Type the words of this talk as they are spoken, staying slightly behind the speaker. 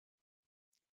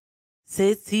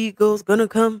Said seagulls gonna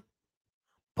come,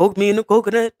 poke me in the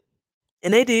coconut,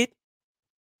 and they did,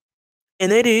 and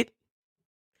they did.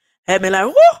 Had me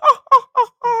like,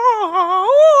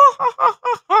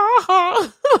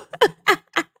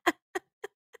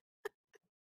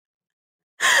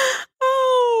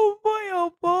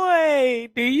 oh boy.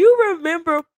 Do you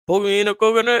remember poke me in the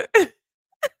coconut?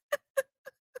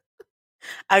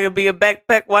 I could be a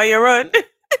backpack while you run.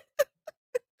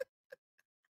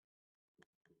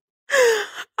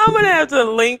 I'm gonna have to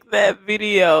link that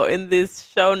video in this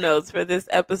show notes for this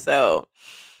episode.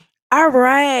 All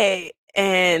right.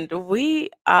 And we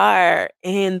are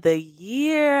in the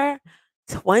year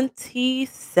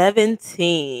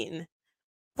 2017.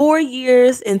 4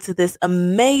 years into this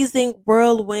amazing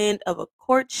whirlwind of a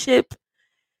courtship.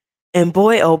 And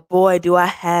boy, oh boy, do I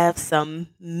have some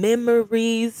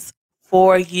memories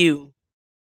for you.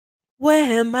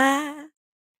 Where am I?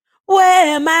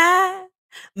 Where am I?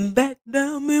 Back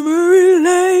down memory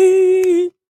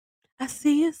lane. I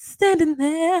see you standing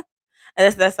there.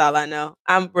 That's all I know.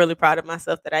 I'm really proud of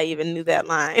myself that I even knew that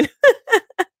line.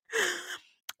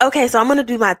 Okay, so I'm gonna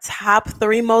do my top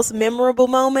 3 most memorable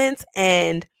moments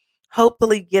and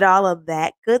hopefully get all of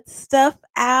that good stuff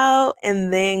out,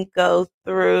 and then go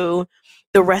through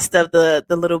the rest of the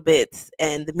little bits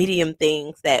and the medium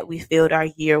things that we filled our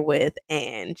year with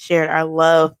and shared our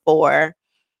love for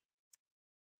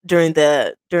during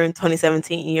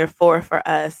 2017, year 4 for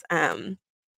us.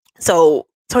 So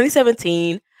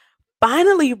 2017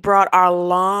 finally brought our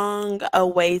long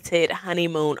awaited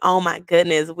honeymoon. Oh my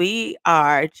goodness, we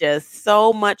are just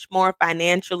so much more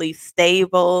financially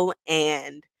stable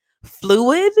and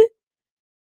fluid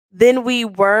than we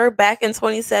were back in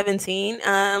 2017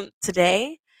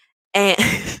 today.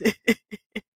 And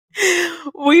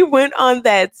we went on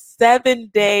that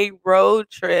 7-day road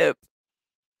trip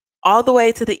all the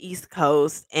way to the East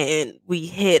Coast, and we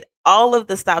hit all of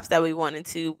the stops that we wanted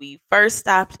to. We first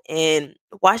stopped in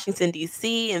Washington,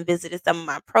 D.C., and visited some of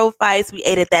my profiles. We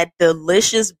ate at that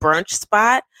delicious brunch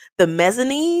spot, the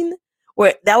Mezzanine,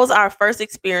 where that was our first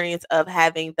experience of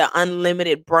having the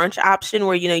unlimited brunch option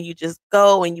where, you just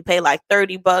go and you pay like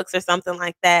 $30 or something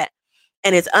like that.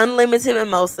 And it's unlimited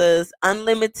mimosas,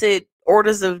 unlimited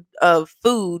orders of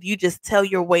food. You just tell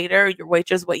your waiter, your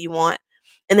waitress what you want,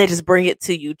 and they just bring it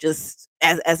to you just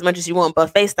as much as you want,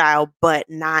 buffet style, but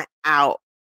not out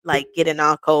like getting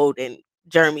all cold and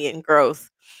germy and gross.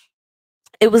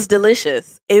 It was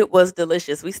delicious. It was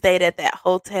delicious. We stayed at that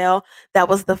hotel. That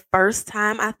was the first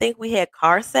time I think we had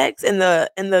car sex in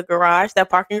the garage, that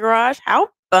parking garage. How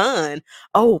fun.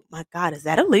 Oh my god, is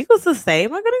that illegal to say?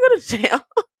 Am I gonna go to jail?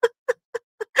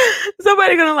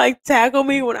 Somebody gonna like tackle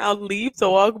me when I leave to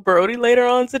walk Brody later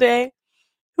on today?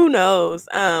 Who knows?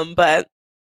 But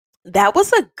that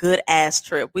was a good ass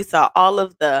trip. We saw all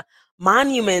of the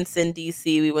monuments in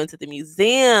DC. We went to the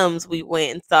museums. We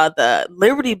went and saw the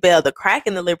Liberty Bell, the crack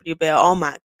in the Liberty Bell. Oh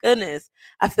my goodness.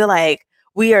 I feel like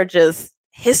we are just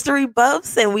history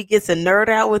buffs and we get to nerd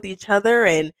out with each other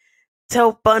and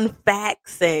tell fun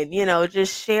facts and,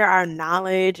 just share our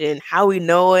knowledge and how we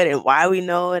know it and why we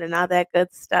know it and all that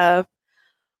good stuff.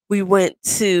 We went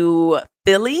to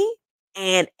Philly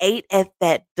and ate at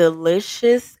that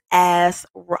delicious ass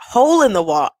hole in the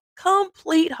wall,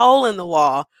 complete hole in the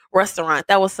wall restaurant.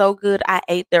 That was so good. I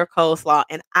ate their coleslaw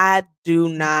and I do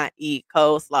not eat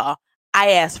coleslaw.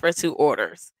 I asked for 2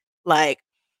 orders. Like,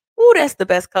 ooh, that's the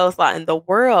best coleslaw in the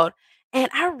world. And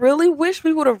I really wish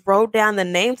we would have wrote down the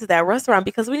names of that restaurant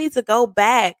because we need to go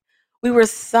back. We were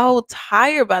so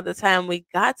tired by the time we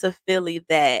got to Philly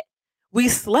that we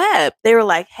slept. They were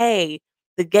like, hey,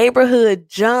 the neighborhood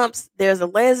jumps. There's a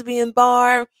lesbian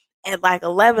bar at like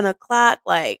 11 o'clock.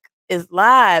 Like, it's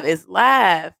live. It's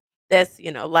live. That's,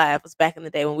 live was back in the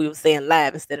day when we were saying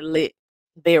live instead of lit.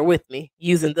 Bear with me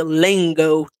using the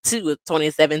lingo too of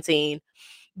 2017.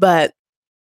 But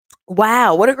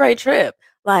wow, what a great trip.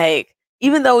 Like,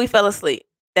 even though we fell asleep,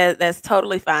 that's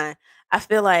totally fine. I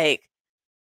feel like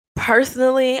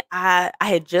personally, I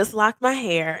had just locked my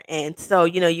hair, and so,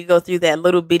 you go through that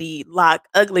little bitty lock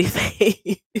ugly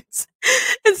phase.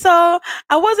 And so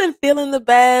I wasn't feeling the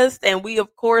best, and we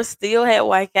of course still had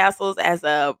White Castles as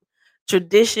a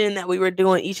tradition that we were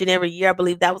doing each and every year. I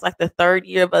believe that was like the 3rd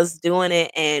year of us doing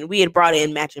it, and we had brought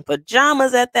in matching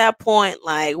pajamas at that point.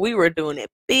 Like, we were doing it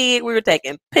big. We were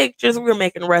taking pictures. We were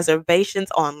making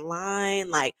reservations online.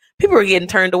 Like, people were getting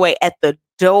turned away at the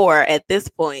door at this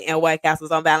point at White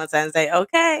Castles on Valentine's Day.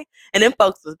 Okay. And then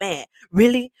folks was mad.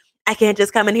 Really? I can't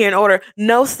just come in here and order.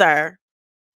 No, sir.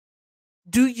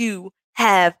 Do you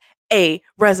have a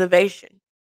reservation?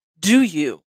 Do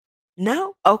you?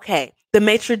 No? Okay. The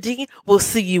maitre d' will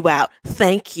see you out.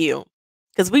 Thank you.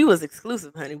 Cause we was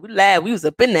exclusive, honey. We laughed. We was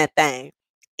up in that thing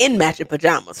in matching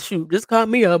pajamas. Shoot, just call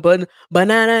me a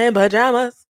banana in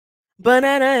pajamas.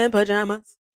 Banana in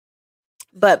pajamas.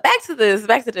 But back to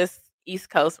this East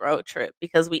Coast road trip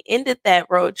because we ended that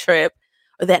road trip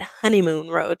or that honeymoon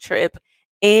road trip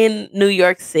in New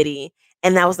York City.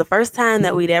 And that was the first time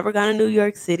that we'd ever gone to New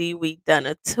York City. We'd done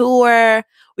a tour.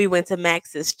 We went to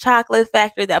Max's Chocolate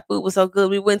Factory. That food was so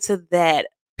good. We went to that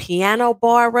piano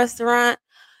bar restaurant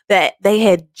that they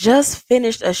had just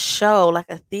finished a show, like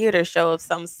a theater show of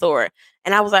some sort.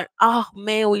 And I was like, oh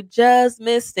man, we just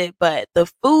missed it. But the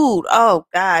food, oh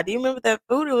God, do you remember that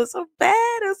food? It was so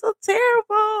bad. It was so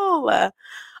terrible.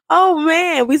 Oh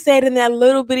man, we stayed in that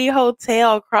little bitty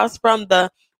hotel across from the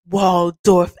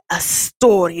Waldorf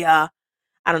Astoria.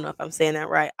 I don't know if I'm saying that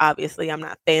right. Obviously, I'm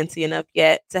not fancy enough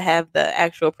yet to have the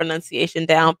actual pronunciation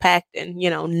down packed and,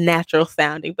 natural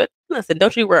sounding. But listen,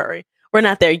 don't you worry. We're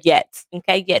not there yet.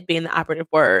 Okay. Yet being the operative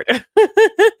word.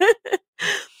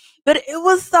 But it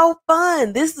was so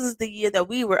fun. This is the year that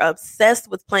we were obsessed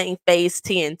with playing Phase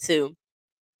 10 too.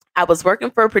 I was working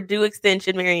for Purdue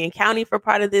Extension, Marion County for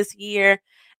part of this year.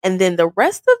 And then the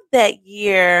rest of that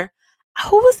year,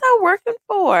 who was I working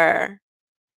for?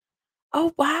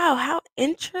 Oh, wow. How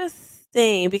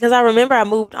interesting. Because I remember I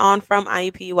moved on from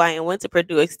IUPUI and went to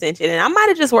Purdue Extension. And I might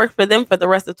have just worked for them for the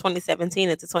rest of 2017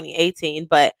 into 2018.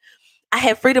 But I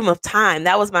had freedom of time.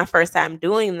 That was my first time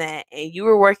doing that. And you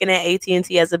were working at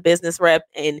AT&T as a business rep,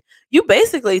 and you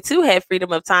basically too had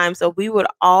freedom of time. So we would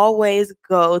always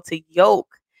go to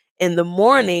Yoke in the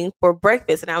morning for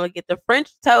breakfast, and I would get the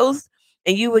French toast,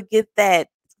 and you would get that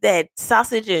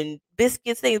sausage and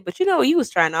biscuits things. But you was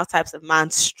trying all types of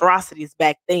monstrosities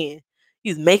back then.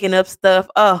 You was making up stuff.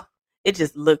 Oh, it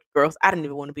just looked gross. I didn't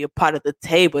even want to be a part of the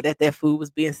table that food was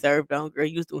being served on. Girl,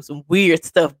 you was doing some weird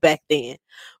stuff back then.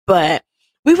 But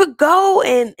we would go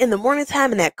in the morning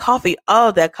time and that coffee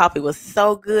was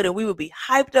so good. And we would be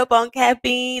hyped up on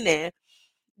caffeine and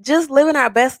just living our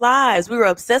best lives. We were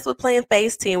obsessed with playing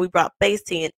Phase 10. We brought Phase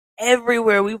 10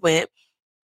 everywhere we went.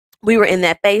 We were in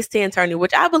that Phase 10 tournament,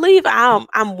 which I believe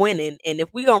I'm winning. And if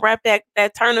we gonna wrap that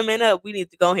tournament up, we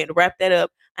need to go ahead and wrap that up.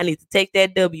 I need to take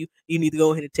that W. You need to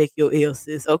go ahead and take your L,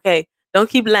 sis. Okay? Don't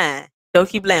keep lying. Don't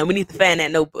keep lying. We need to find that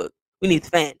notebook. We need to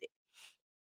find it.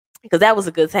 Because that was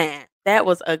a good time. That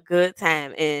was a good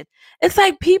time. And it's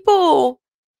like people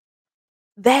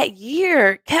that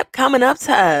year kept coming up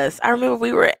to us. I remember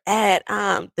we were at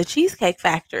the Cheesecake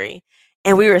Factory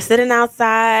and we were sitting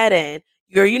outside and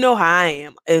girl, you know how I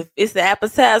am. If it's the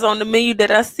appetizer on the menu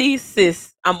that I see,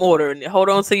 sis, I'm ordering it. Hold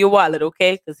on to your wallet,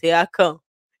 okay? Because here I come.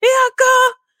 Here I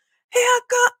come. Here I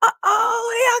come.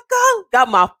 Uh-oh, here I come. Got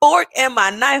my fork and my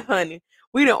knife, honey.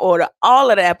 We done order all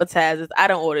of the appetizers. I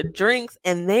done order drinks.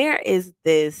 And there is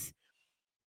this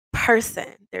person,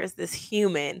 there's this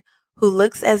human who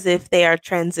looks as if they are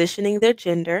transitioning their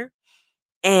gender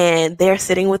and they're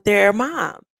sitting with their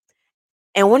mom.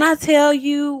 And when I tell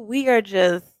you we are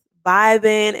just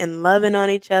vibing and loving on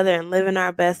each other and living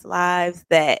our best lives,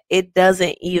 that it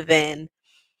doesn't even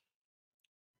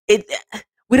it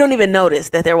we don't even notice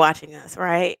that they're watching us,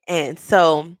 right? And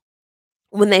so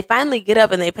when they finally get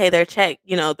up and they pay their check,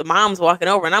 the mom's walking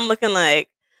over and I'm looking like,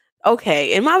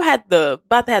 okay, and I had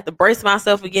about to have to brace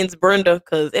myself against Brenda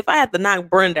because if I had to knock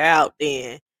Brenda out,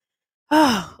 then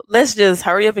let's just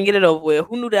hurry up and get it over with.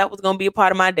 Who knew that was gonna be a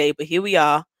part of my day? But here we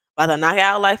are, about to knock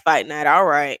out like fight night. All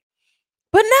right,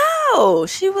 but no,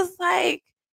 she was like,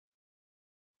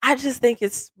 I just think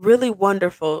it's really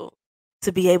wonderful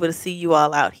to be able to see you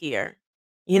all out here.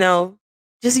 You know,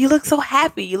 just you look so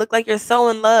happy. You look like you're so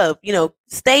in love.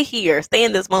 Stay here, stay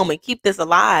in this moment, keep this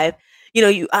alive.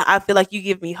 I feel like you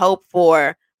give me hope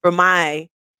for my.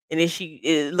 And then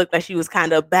it looked like she was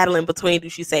kind of battling between, do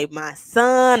she say my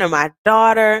son or my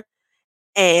daughter?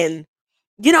 And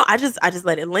I just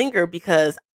let it linger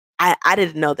because I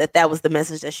didn't know that was the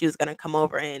message that she was going to come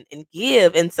over and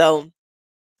give. And so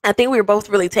I think we were both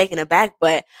really taken aback,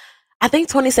 but I think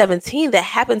 2017 that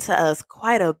happened to us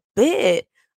quite a bit.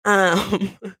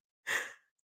 Um,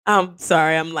 I'm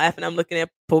sorry, I'm laughing. I'm looking at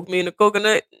Poke Me in the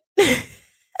Coconut.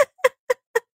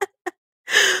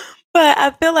 But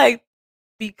I feel like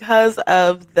because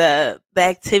of the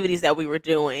activities that we were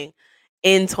doing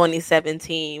in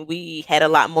 2017, we had a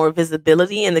lot more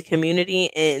visibility in the community.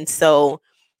 And so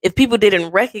if people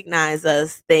didn't recognize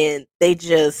us, then they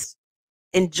just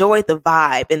enjoyed the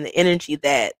vibe and the energy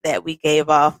that we gave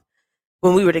off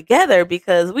when we were together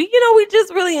because we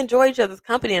just really enjoy each other's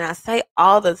company. And I say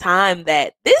all the time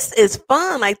that this is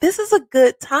fun. Like this is a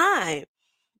good time.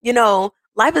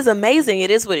 Life is amazing. It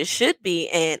is what it should be.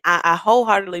 And I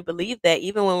wholeheartedly believe that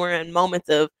even when we're in moments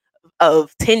of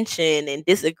of tension and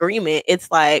disagreement,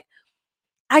 it's like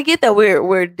I get that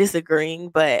we're disagreeing,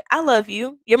 but I love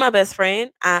you. You're my best friend.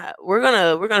 We're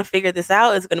gonna figure this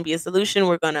out. It's gonna be a solution.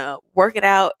 We're gonna work it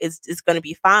out. It's gonna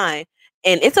be fine.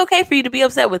 And it's okay for you to be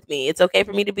upset with me. It's okay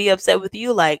for me to be upset with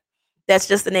you. Like that's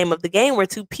just the name of the game. We're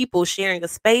two people sharing a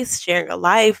space, sharing a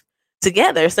life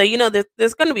together. So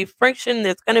there's gonna be friction.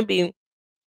 There's gonna be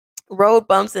road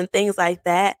bumps and things like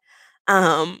that.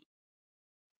 Um,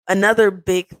 Another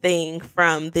big thing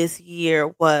from this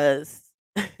year was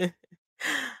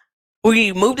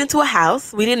we moved into a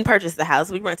house. We didn't purchase the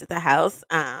house. We rented the house.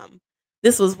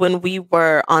 This was when we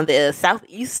were on the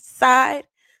southeast side,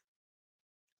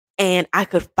 and I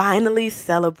could finally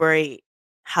celebrate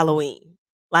Halloween,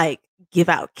 like give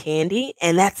out candy,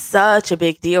 and that's such a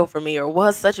big deal for me, or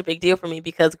was such a big deal for me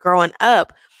because growing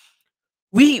up,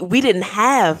 we didn't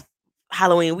have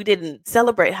Halloween. We didn't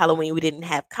celebrate Halloween. We didn't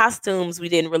have costumes. We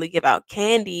didn't really give out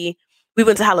candy. We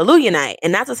went to Hallelujah night.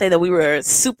 And not to say that we were a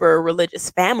super religious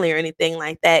family or anything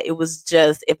like that. It was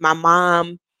just if my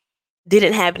mom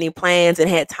didn't have any plans and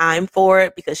had time for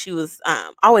it because she was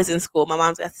always in school. My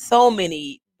mom's got so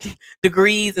many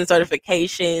degrees and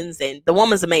certifications, and the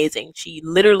woman's amazing. She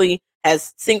literally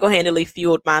has single handedly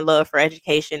fueled my love for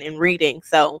education and reading.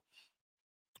 So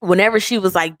whenever she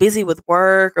was like busy with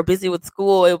work or busy with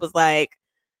school, it was like,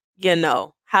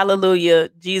 hallelujah,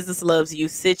 Jesus loves you.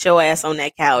 Sit your ass on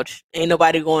that couch. Ain't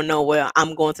nobody going nowhere.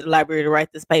 I'm going to the library to write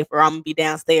this paper. I'm gonna be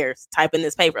downstairs typing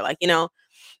this paper.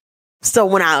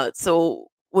 So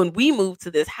when we moved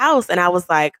to this house and I was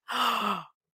like,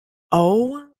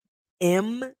 OMG,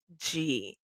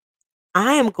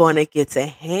 I am gonna get to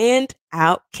hand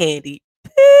out candy.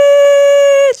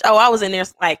 Bitch. Oh, I was in there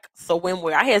like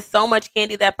swimwear. I had so much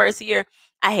candy that first year.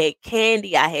 I had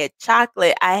candy, I had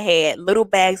chocolate, I had little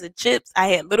bags of chips, I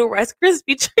had little Rice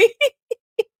Krispie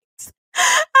treats.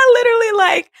 I literally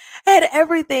like had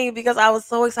everything because I was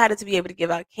so excited to be able to give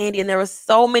out candy. And there were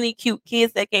so many cute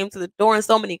kids that came to the door and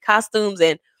so many costumes.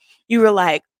 And you were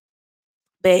like,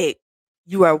 babe,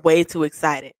 you are way too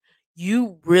excited.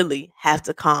 You really have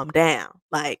to calm down.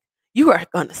 Like, you are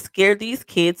going to scare these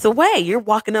kids away. You're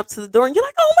walking up to the door and you're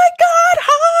like, oh my God,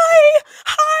 hi,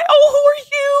 hi, oh, who are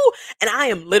you? And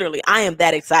I am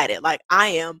that excited. Like, I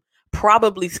am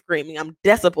probably screaming. I'm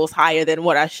decibels higher than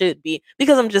what I should be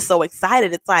because I'm just so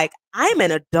excited. It's like, I'm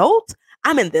an adult,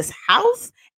 I'm in this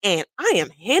house, and I am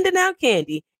handing out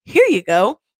candy. Here you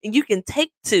go. And you can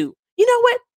take two. You know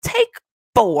what? Take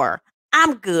four.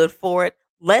 I'm good for it.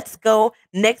 Let's go.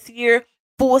 Next year,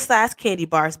 full size candy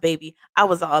bars, baby. I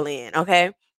was all in.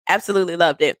 Okay. Absolutely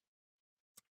loved it.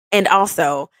 And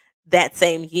also that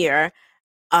same year,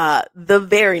 the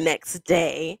very next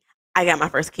day, I got my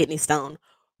first kidney stone,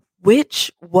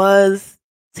 which was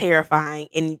terrifying.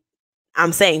 And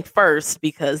I'm saying first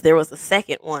because there was a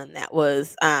second one that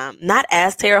was not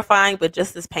as terrifying, but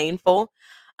just as painful.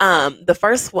 The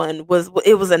first one was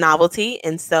a novelty,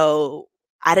 and so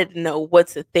I didn't know what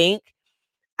to think.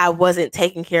 I wasn't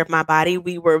taking care of my body.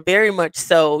 We were very much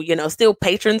so, still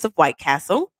patrons of White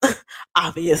Castle,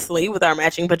 obviously, with our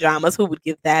matching pajamas. Who would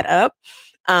give that up?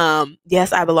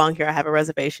 Yes, I belong here. I have a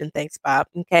reservation. Thanks, Bob.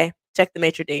 Okay, check the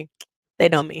maitre d'. They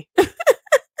know me.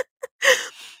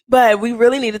 But we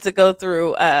really needed to go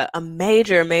through a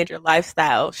major, major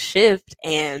lifestyle shift,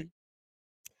 and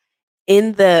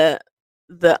in the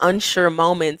unsure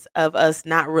moments of us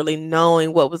not really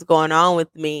knowing what was going on with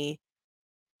me,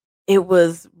 it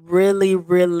was really,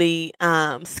 really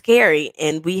scary,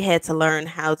 and we had to learn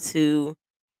how to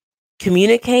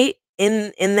communicate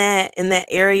in that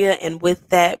area and with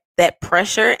that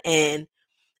pressure. And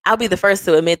I'll be the first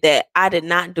to admit that I did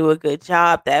not do a good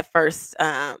job that first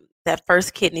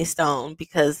kidney stone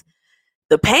because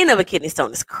the pain of a kidney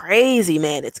stone is crazy,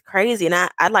 man. It's crazy. And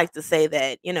I'd like to say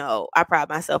that, I pride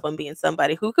myself on being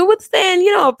somebody who could withstand,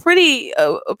 a pretty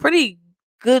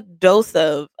good dose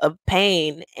of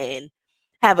pain and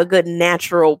have a good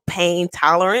natural pain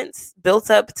tolerance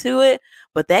built up to it.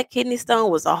 But that kidney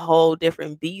stone was a whole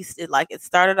different beast. It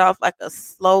started off like a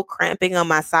slow cramping on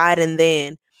my side, and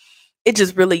then it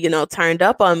just really, turned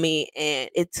up on me, and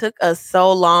it took us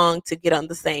so long to get on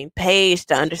the same page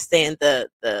to understand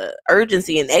the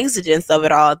urgency and exigence of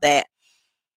it all that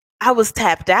I was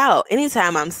tapped out.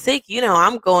 Anytime I'm sick,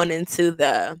 I'm going into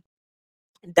the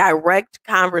direct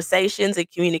conversations and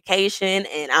communication,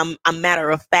 and I'm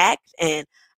matter of fact, and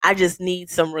I just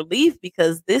need some relief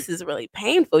because this is really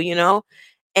painful.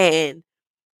 And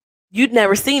you'd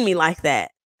never seen me like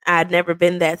that. I'd never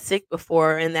been that sick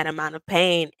before in that amount of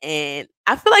pain. And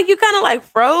I feel like you kind of like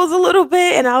froze a little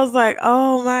bit. And I was like,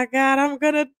 oh my God, I'm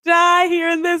going to die here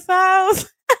in this house.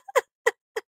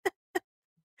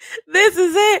 This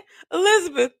is it,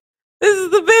 Elizabeth. This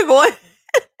is the big one.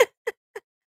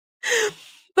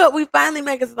 But we finally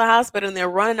make it to the hospital and they're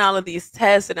running all of these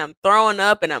tests and I'm throwing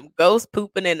up and I'm ghost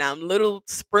pooping and I'm little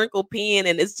sprinkle peeing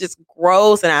and it's just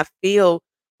gross and I feel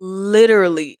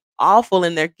literally awful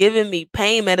and they're giving me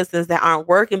pain medicines that aren't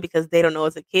working because they don't know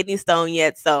it's a kidney stone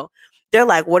yet. So they're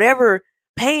like, whatever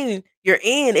pain you're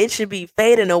in, it should be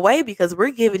fading away because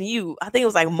we're giving you, I think it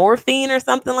was like morphine or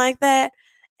something like that.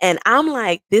 And I'm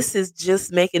like, this is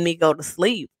just making me go to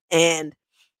sleep. And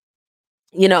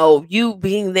you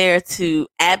being there to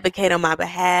advocate on my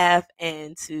behalf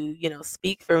and to,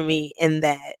 speak for me in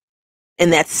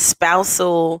that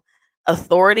spousal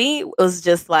authority was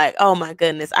just like, oh my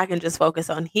goodness, I can just focus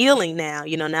on healing now,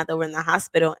 now that we're in the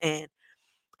hospital. And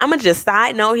I'm gonna just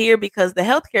side note here because the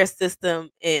healthcare system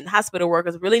and hospital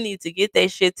workers really need to get their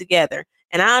shit together.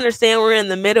 And I understand we're in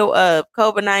the middle of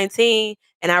COVID-19,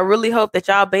 and I really hope that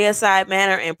y'all bedside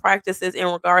manner and practices in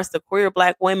regards to queer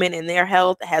Black women and their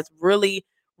health has really,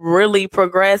 really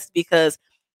progressed because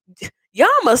y'all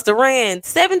must have ran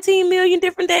 17 million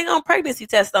different dang on pregnancy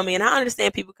tests on me. And I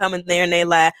understand people coming there and they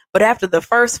lie, but after the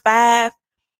first 5,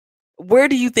 where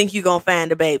do you think you're gonna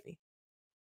find a baby?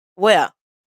 Well,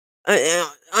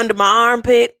 under my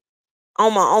armpit,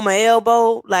 on my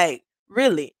elbow, like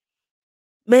really,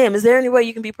 ma'am, is there any way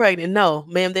you can be pregnant? No,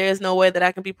 ma'am, there is no way that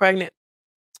I can be pregnant.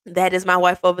 That is my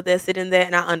wife over there sitting there,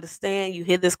 and I understand you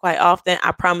hear this quite often.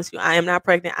 I promise you, I am not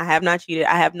pregnant. I have not cheated.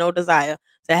 I have no desire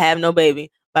to have no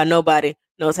baby by nobody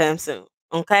no time soon.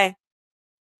 Okay.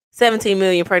 17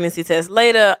 million pregnancy tests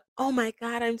later. Oh my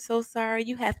God, I'm so sorry.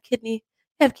 You have kidney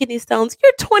stones.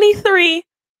 You're 23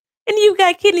 and you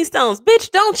got kidney stones. Bitch,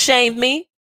 don't shame me.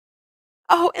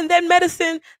 Oh, and that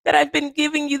medicine that I've been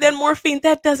giving you, that morphine,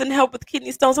 that doesn't help with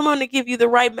kidney stones. I'm going to give you the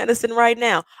right medicine right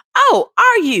now. Oh,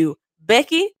 are you,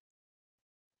 Becky?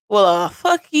 Well,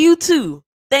 fuck you too.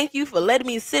 Thank you for letting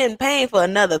me sit in pain for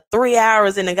another 3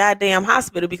 hours in the goddamn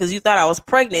hospital because you thought I was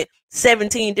pregnant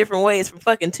 17 different ways from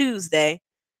fucking Tuesday.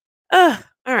 Ugh.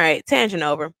 All right, tangent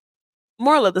over.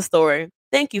 Moral of the story,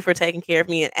 thank you for taking care of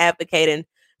me and advocating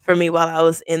for me while I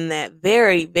was in that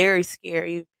very, very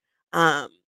scary um,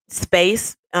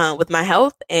 space with my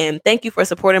health. And thank you for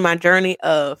supporting my journey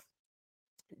of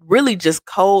really just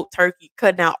cold turkey,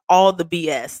 cutting out all the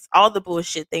BS, all the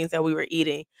bullshit things that we were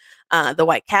eating. The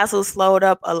White Castle slowed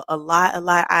up a lot, a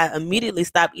lot. I immediately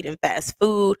stopped eating fast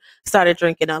food, started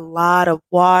drinking a lot of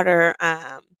water.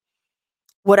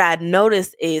 What I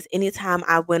noticed is anytime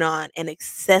I went on an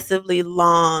excessively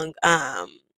long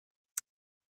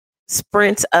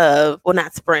sprint of, well,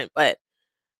 not sprint, but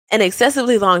an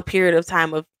excessively long period of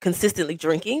time of consistently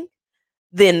drinking,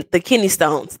 then the kidney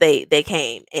stones they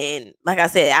came. And like I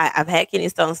said, I've had kidney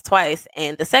stones twice.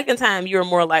 And the second time you were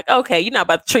more like, okay, you're not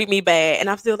about to treat me bad. And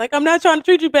I'm still like, I'm not trying to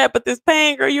treat you bad, but this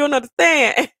pain, girl, you don't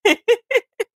understand.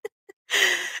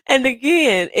 And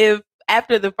again, if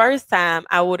after the first time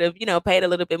I would have, paid a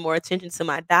little bit more attention to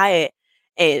my diet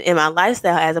and my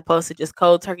lifestyle as opposed to just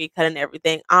cold turkey cutting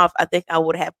everything off, I think I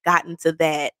would have gotten to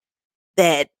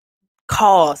that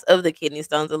cause of the kidney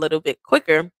stones a little bit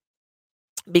quicker.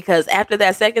 Because after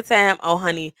that second time, oh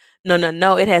honey, no, no,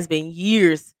 no, it has been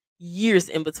years, years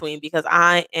in between because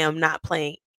I am not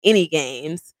playing any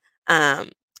games. Um,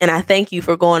 and I thank you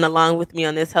for going along with me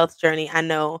on this health journey. I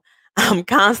know I'm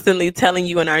constantly telling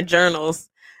you in our journals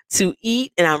to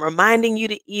eat, and I'm reminding you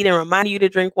to eat and reminding you to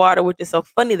drink water, which is so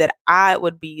funny that I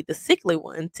would be the sickly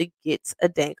one to get a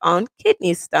dank on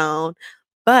kidney stone.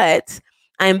 But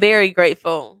I'm very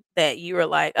grateful that you were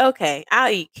like, okay,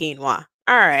 I'll eat quinoa.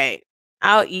 All right.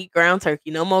 I'll eat ground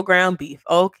turkey, no more ground beef.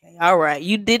 Okay, all right.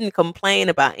 You didn't complain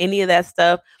about any of that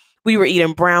stuff. We were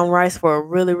eating brown rice for a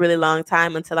really, really long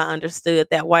time until I understood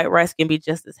that white rice can be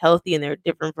just as healthy and there are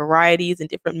different varieties and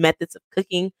different methods of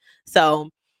cooking. So,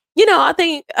 I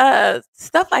think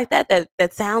stuff like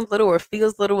that sounds little or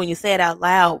feels little when you say it out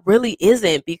loud really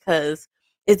isn't because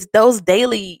it's those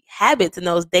daily habits and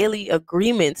those daily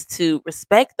agreements to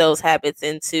respect those habits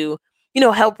and to,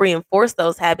 help reinforce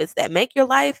those habits that make your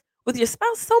life with your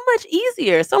spouse so much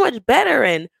easier, so much better.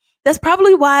 And that's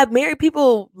probably why married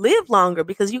people live longer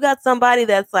because you got somebody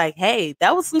that's like, hey,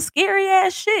 that was some scary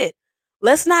ass shit.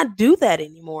 Let's not do that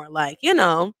anymore. Like,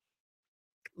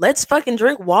 let's fucking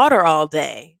drink water all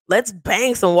day. Let's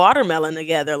bang some watermelon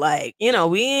together. Like,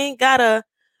 we ain't gotta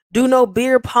do no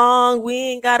beer pong. We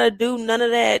ain't gotta do none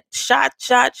of that shots.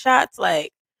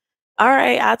 Like, all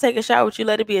right, I'll take a shot with you.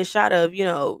 Let it be a shot of,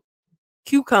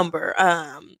 cucumber.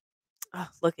 Oh,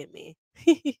 look at me.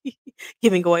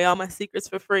 Giving away all my secrets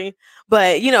for free.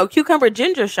 But, cucumber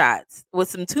ginger shots with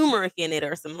some turmeric in it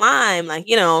or some lime, like,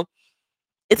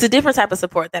 it's a different type of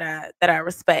support that I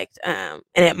respect and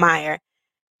admire.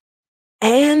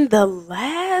 And the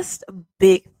last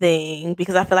big thing,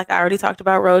 because I feel like I already talked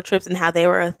about road trips and how they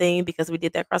were a thing because we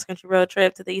did that cross country road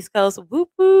trip to the East Coast. Whoop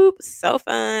whoop, so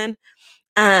fun.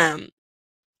 Um,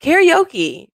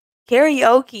 karaoke.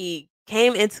 Karaoke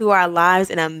came into our lives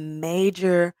in a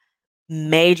major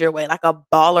way, like a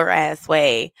baller ass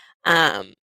way.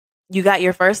 Um, you got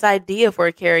your first idea for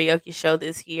a karaoke show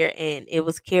this year, and it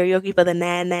was karaoke for the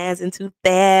Nanas and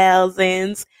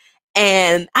 2000s.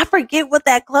 And I forget what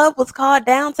that club was called,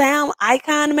 Downtown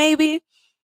Icon, maybe.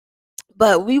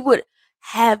 But we would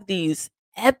have these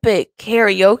epic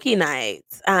karaoke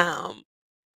nights.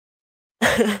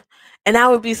 And I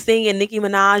would be singing Nicki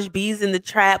Minaj, Bees in the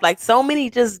Trap, like so many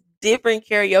just different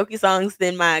karaoke songs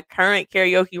than my current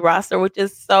karaoke roster, which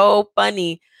is so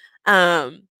funny.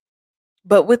 Um,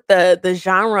 but with the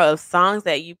genre of songs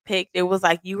that you picked, it was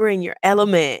like you were in your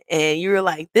element and you were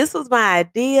like, this was my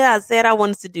idea. I said I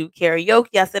wanted to do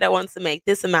karaoke. I said I wanted to make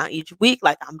this amount each week.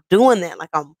 Like I'm doing that. Like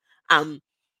I'm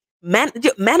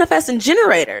manifesting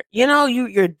generator. You know,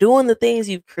 you're doing the things,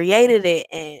 you've created it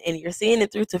and you're seeing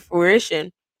it through to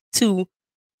fruition to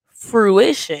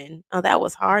fruition. Oh, that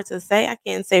was hard to say. I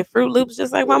can't say Fruit Loops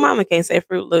just like my mama can't say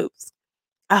Fruit Loops.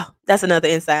 Oh, that's another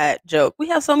inside joke. We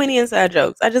have so many inside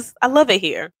jokes. I love it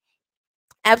here.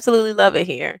 Absolutely love it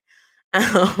here.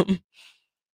 I'm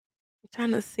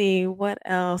trying to see what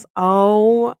else.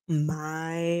 Oh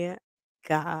my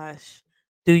gosh.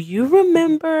 Do you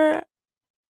remember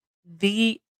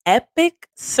the epic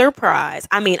surprise?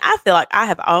 I mean, I feel like I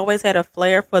have always had a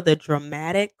flair for the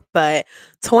dramatic, but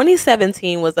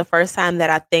 2017 was the first time that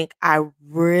I think I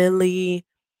really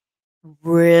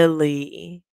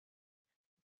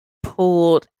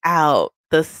pulled out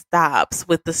the stops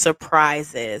with the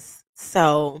surprises.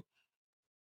 So,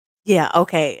 yeah,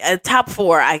 okay. Top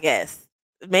 4, I guess.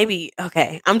 Maybe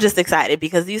okay. I'm just excited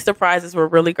because these surprises were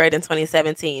really great in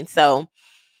 2017. So,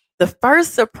 the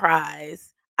first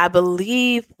surprise, I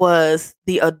believe, was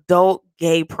the adult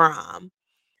gay prom.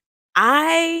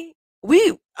 I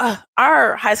we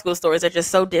our high school stories are just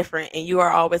so different and you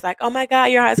are always like, "Oh my god,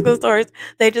 your high school stories,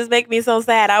 they just make me so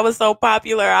sad. I was so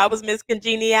popular. I was Miss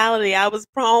Congeniality. I was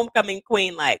homecoming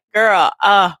queen." Like, girl,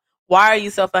 why are you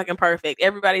so fucking perfect?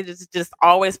 Everybody just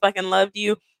always fucking loved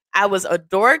you. I was a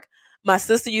dork. My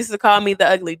sister used to call me the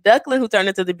ugly duckling who turned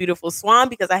into the beautiful swan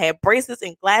because I had braces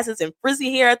and glasses and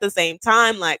frizzy hair at the same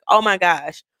time. Like, oh my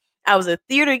gosh. I was a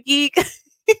theater geek.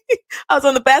 I was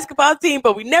on the basketball team,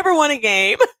 but we never won a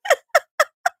game.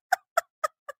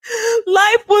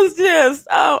 Life was just,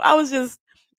 oh, I was just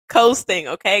coasting,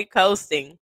 okay?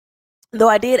 Coasting. Though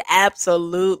I did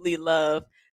absolutely love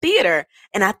theater.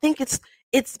 And I think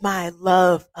it's my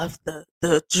love of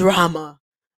the drama,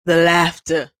 the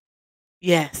laughter.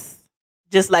 Yes.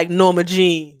 Just like Norma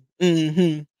Jean.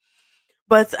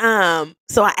 But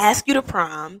so I asked you to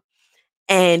prom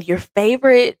and your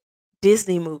favorite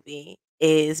Disney movie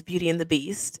is Beauty and the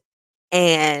Beast.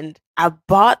 And I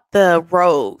bought the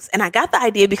rose and I got the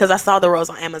idea because I saw the rose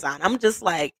on Amazon. I'm just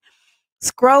like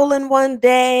scrolling one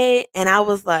day and I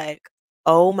was like,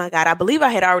 oh my God, I believe I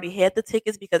had already had the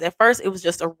tickets because at first it was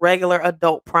just a regular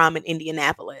adult prom in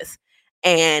Indianapolis.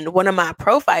 And one of my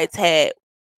profites had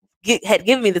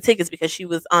given me the tickets because she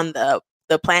was on the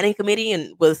planning committee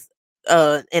and was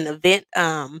an event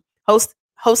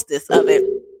hostess of it.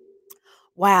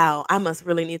 Wow, I must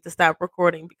really need to stop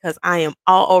recording because I am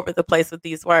all over the place with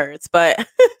these words. But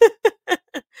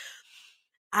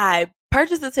I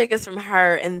purchased the tickets from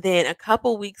her, and then a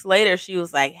couple weeks later, she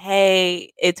was like,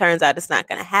 "Hey, it turns out it's not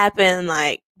going to happen.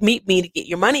 Like, meet me to get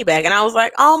your money back." And I was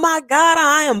like, "Oh my god,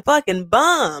 I am fucking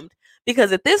bummed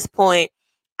because at this point,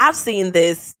 I've seen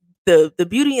the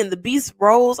Beauty and the Beast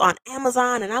rolls on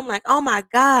Amazon, and I'm like, oh my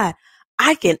god."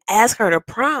 I can ask her to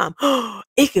prom.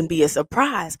 It can be a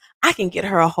surprise. I can get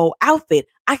her a whole outfit.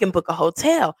 I can book a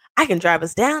hotel. I can drive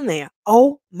us down there.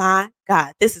 Oh my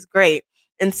God, this is great.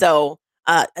 And so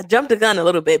I jumped the gun a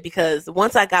little bit because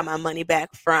once I got my money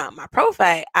back from my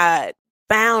profile, I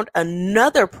found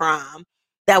another prom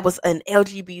that was an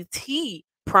LGBT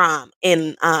prom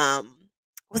in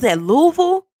was that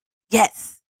Louisville?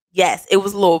 Yes. Yes, it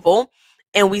was Louisville.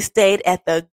 And we stayed at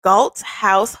the Galt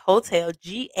House Hotel,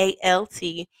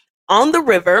 GALT, on the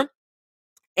river.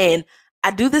 And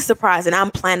I do this surprise, and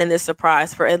I'm planning this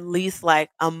surprise for at least like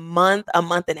a month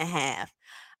and a half.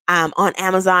 On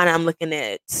Amazon, I'm looking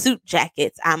at suit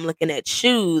jackets. I'm looking at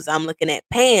shoes. I'm looking at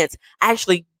pants. I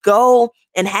actually go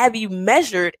and have you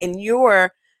measured and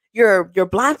you're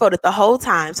blindfolded the whole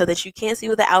time so that you can't see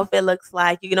what the outfit looks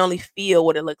like. You can only feel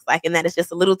what it looks like and that it's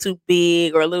just a little too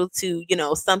big or a little too,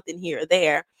 something here or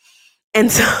there.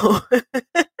 And so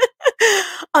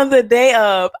on the day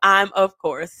of, I'm of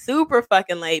course super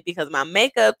fucking late because my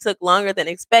makeup took longer than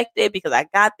expected because I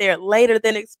got there later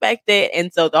than expected.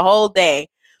 And so the whole day,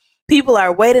 people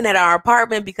are waiting at our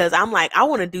apartment because I'm like, I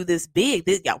want to do this big.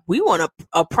 We want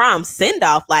a prom send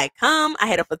off. Like, come. I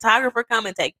had a photographer come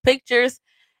and take pictures.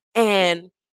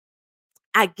 And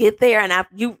I get there and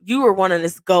you were wanting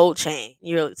this gold chain.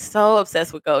 You're so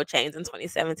obsessed with gold chains in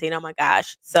 2017. Oh my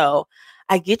gosh. So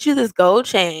I get you this gold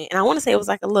chain, and I want to say it was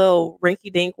like a little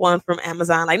rinky dink one from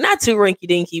Amazon. Like not too rinky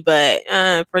dinky, but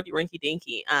pretty rinky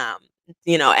dinky.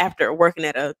 After working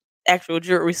at a actual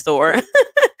jewelry store,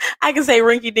 I can say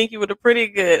rinky dinky with a pretty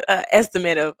good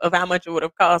estimate of how much it would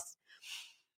have cost.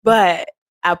 But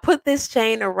I put this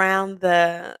chain around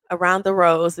the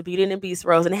rose, the Beauty and the Beast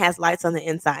rose, and it has lights on the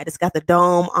inside. It's got the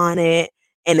dome on it,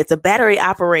 and it's a battery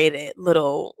operated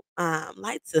little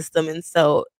light system, and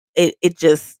so it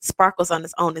just sparkles on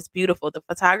its own. It's beautiful. The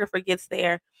photographer gets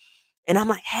there, and I'm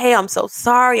like, "Hey, I'm so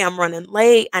sorry. I'm running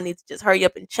late. I need to just hurry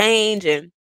up and change."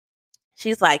 And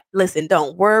she's like, "Listen,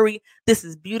 don't worry. This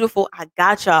is beautiful. I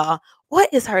got y'all." What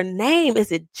is her name?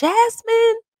 Is it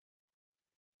Jasmine?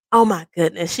 Oh my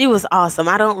goodness, she was awesome.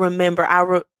 I don't remember.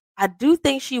 I do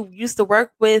think she used to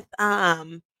work with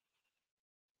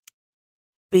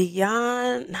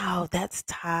Beyond. No, that's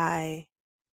Ty.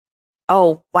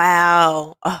 Oh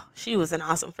wow. Oh, she was an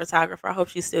awesome photographer. I hope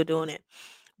she's still doing it.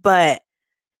 But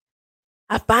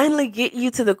I finally get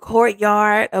you to the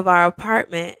courtyard of our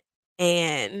apartment,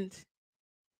 and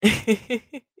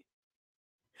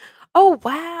oh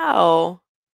wow.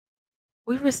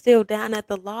 We were still down at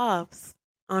the lofts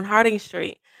on Harding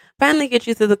Street. Finally get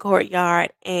you to the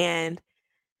courtyard, and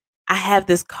I have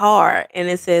this card and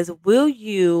it says, "Will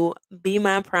you be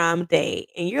my prom date?"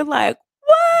 And you're like,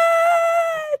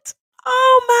 "What?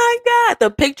 Oh my God." The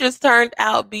pictures turned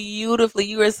out beautifully.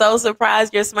 You were so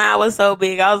surprised. Your smile was so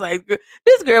big. I was like,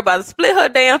 this girl about to split her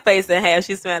damn face in half.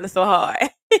 She's smiling so hard.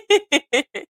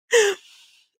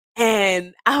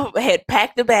 And I had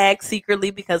packed a bag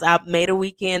secretly because I made a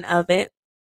weekend of it.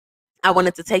 I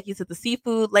wanted to take you to the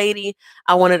seafood lady.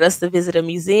 I wanted us to visit a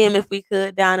museum if we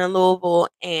could down in Louisville.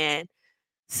 And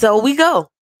so we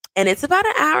go, and it's about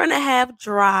an hour and a half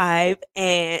drive,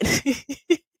 and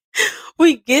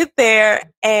we get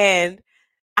there, and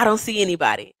I don't see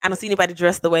anybody. I don't see anybody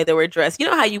dressed the way they were dressed. You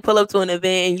know how you pull up to an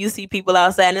event and you see people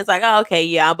outside, and it's like, oh, okay,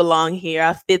 yeah, I belong here.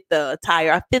 I fit the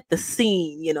attire. I fit the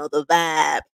scene. The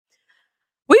vibe.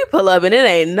 We pull up, and it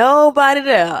ain't nobody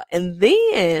there, and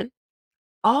then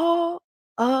all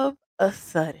of a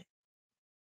sudden,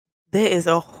 there is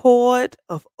a horde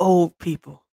of old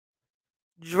people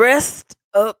dressed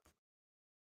up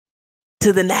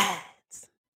to the nines,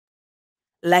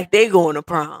 like they going to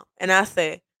prom. And I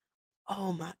say,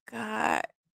 "Oh my God."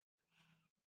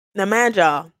 Now mind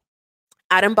y'all,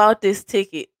 I done bought this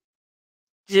ticket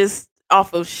just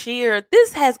off of sheer,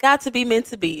 this has got to be meant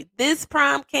to be. This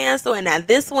prom cancel, and now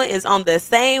this one is on the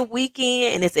same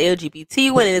weekend, and it's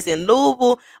LGBT one, and it's in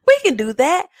Louisville. We can do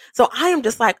that. So I am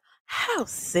just like, how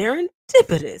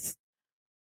serendipitous.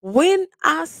 When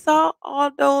I saw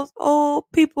all those old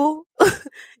people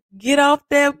get off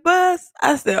that bus,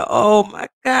 I said, "Oh my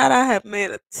God, I have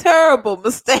made a terrible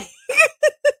mistake."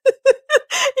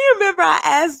 You remember I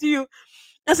asked you,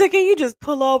 I said, "Can you just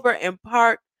pull over and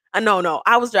park?" No,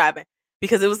 I was driving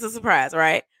because it was a surprise,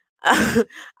 right?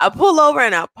 I pull over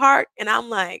and I park, and I'm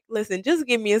like, "Listen, just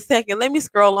give me a second. Let me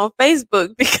scroll on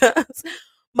Facebook," because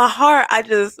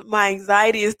my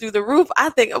anxiety is through the roof. I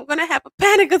think I'm going to have a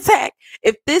panic attack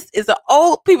if this is an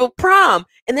old people prom.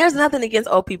 And there's nothing against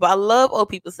old people. I love old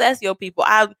people, sassy old people.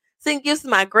 I send gifts to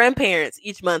my grandparents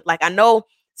each month. Like, I know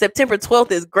September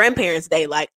 12th is Grandparents' Day.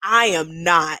 Like, I am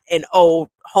not an old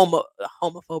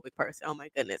homophobic person. Oh my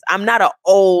goodness. I'm not an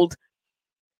old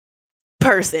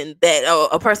person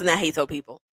a person that hates old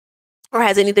people or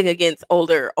has anything against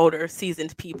older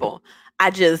seasoned people.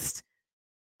 I just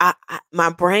my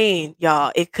brain,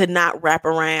 y'all, it could not wrap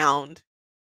around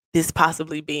this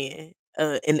possibly being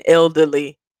an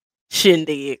elderly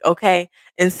shindig, okay?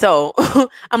 And so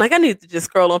I'm like, I need to just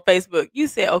scroll on Facebook. You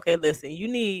said, okay, listen, you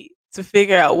need to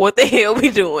figure out what the hell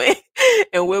we doing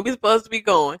and where we supposed to be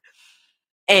going.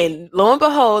 And lo and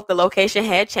behold, the location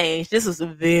had changed. This was a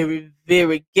very,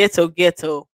 very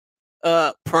ghetto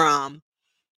prom.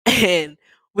 And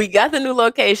we got the new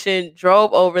location,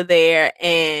 drove over there,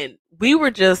 and we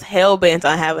were just hell bent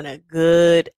on having a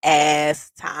good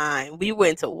ass time. We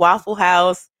went to Waffle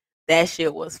House. That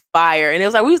shit was fire. And it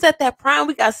was like we was at that prom.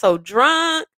 We got so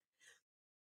drunk.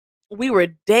 We were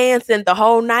dancing the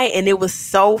whole night, and it was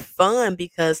so fun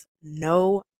because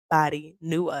nobody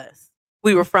knew us.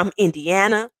 We were from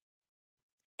Indiana.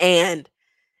 And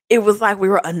it was like we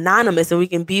were anonymous and we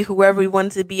can be whoever we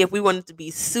wanted to be. If we wanted to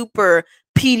be super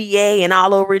PDA and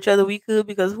all over each other, we could,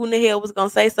 because who in the hell was gonna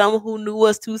say something? Who knew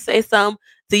us to say something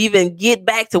to even get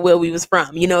back to where we was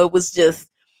from? It was just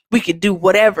we could do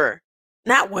whatever.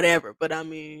 Not whatever, but I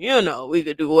mean, we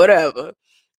could do whatever.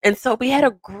 And so we had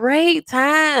a great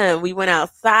time. We went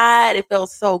outside. It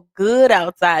felt so good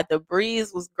outside. The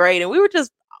breeze was great. And we were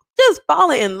just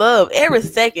falling in love every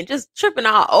second, just tripping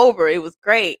all over. It was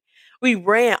great. We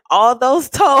ran all those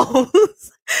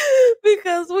toes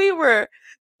because we were,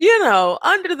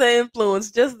 under the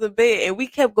influence just a bit. And we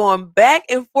kept going back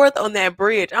and forth on that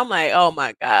bridge. I'm like, oh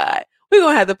my God, we're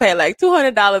going to have to pay like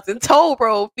 $200 in toll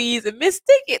road fees and missed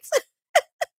tickets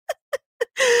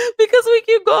because we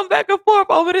keep going back and forth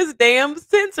over this damn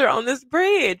sensor on this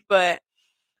bridge. But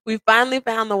we finally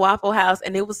found the Waffle House,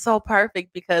 and it was so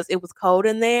perfect because it was cold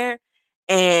in there,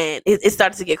 and it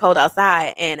started to get cold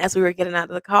outside. And as we were getting out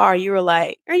of the car, you were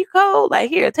like, "Are you cold? Like,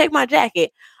 here, take my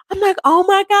jacket." I'm like, "Oh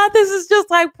my God, this is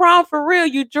just like prom for real.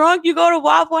 You drunk, you go to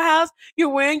Waffle House, you're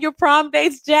wearing your prom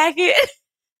date's jacket."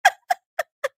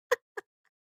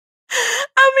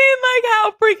 I mean, like,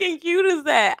 how freaking cute is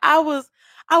that? I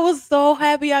was so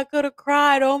happy I could have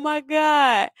cried. Oh my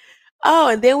God. Oh,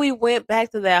 and then we went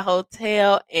back to that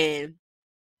hotel, and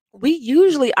we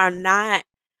usually are not,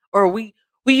 or we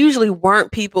usually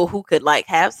weren't people who could like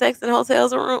have sex in hotel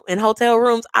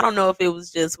rooms. I don't know if it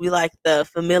was just we like the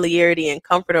familiarity and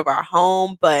comfort of our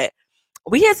home, but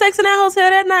we had sex in that hotel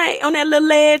that night on that little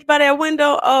ledge by that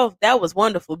window. Oh, that was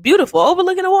wonderful, beautiful,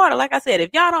 overlooking the water. Like I said, if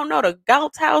y'all don't know the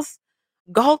Galt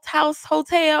House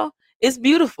Hotel, it's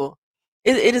beautiful.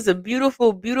 It is a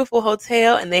beautiful, beautiful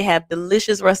hotel, and they have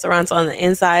delicious restaurants on the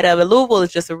inside of it. Louisville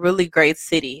is just a really great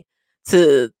city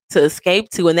to escape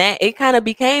to, and that it kind of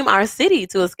became our city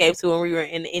to escape to when we were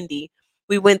in Indy.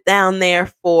 We went down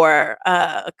there for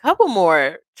a couple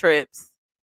more trips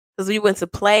because we went to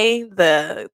Play,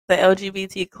 the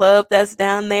LGBT club that's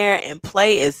down there, and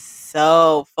Play is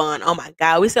so fun. Oh my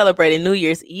God, we celebrated New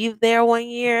Year's Eve there one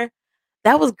year.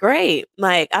 That was great.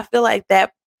 Like, I feel like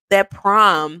that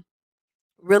prom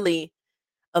really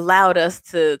allowed us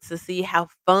to see how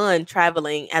fun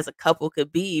traveling as a couple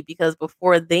could be, because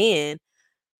before then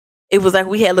it was like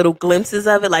we had little glimpses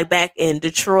of it, like back in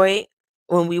Detroit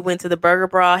when we went to the Burger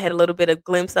Brawl, had a little bit of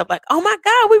glimpse of like, oh my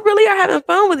God, we really are having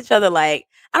fun with each other. Like,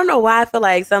 I don't know why I feel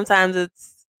like sometimes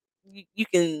you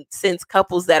can sense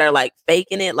couples that are like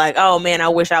faking it, like, oh man, I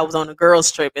wish I was on a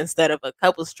girls trip instead of a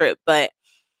couples trip. But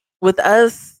with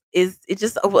us, is it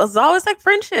just was always like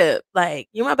friendship. Like,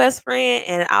 you're my best friend,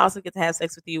 and I also get to have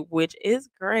sex with you, which is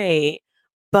great.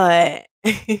 But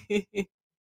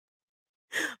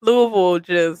Louisville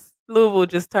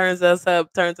just turns us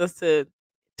up, turns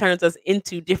us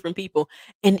into different people.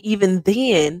 And even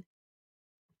then,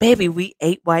 baby, we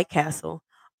ate White Castle.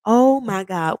 Oh my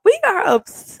God, we are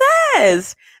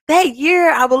obsessed. That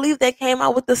year, I believe they came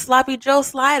out with the Sloppy Joe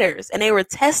sliders, and they were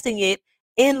testing it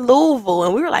in Louisville,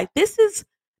 and we were like, "This is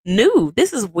new.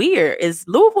 This is weird. Is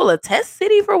Louisville a test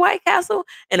city for White Castle?"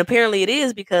 And apparently, it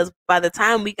is, because by the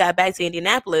time we got back to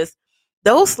Indianapolis,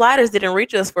 those sliders didn't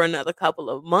reach us for another couple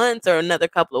of months or another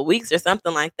couple of weeks or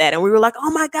something like that. And we were like,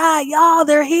 "Oh my God, y'all,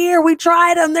 they're here. We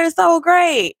tried them. They're so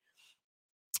great."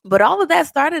 But all of that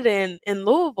started in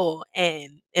Louisville,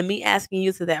 and me asking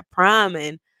you to that prom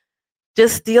and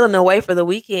just stealing away for the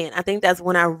weekend. I think that's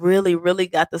when I really, really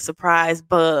got the surprise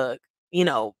bug, you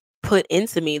know, put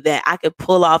into me that I could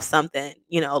pull off something,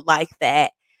 like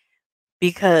that,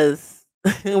 because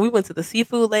we went to the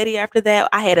seafood lady after that.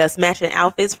 I had us matching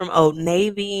outfits from Old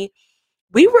Navy.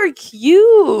 We were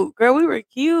cute, girl. We were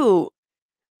cute.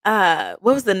 What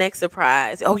was the next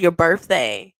surprise? Oh, your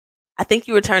birthday. I think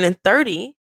you were turning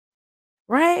 30,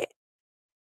 right?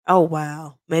 Oh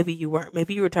wow. Maybe you weren't.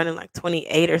 Maybe you were turning like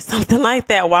 28 or something like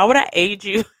that. Why would I age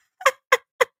you?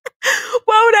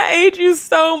 Why would I age you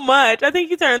so much? I think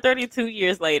you turned 32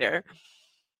 years later.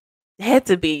 Had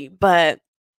to be. But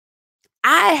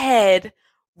I had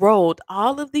rolled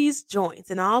all of these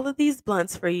joints and all of these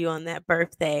blunts for you on that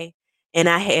birthday. And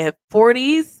I had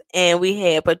 40s, and we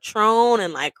had Patron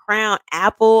and like Crown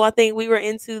Apple, I think we were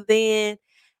into then.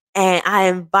 And I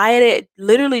invited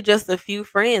literally just a few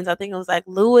friends. I think it was like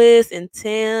Lewis and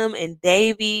Tim and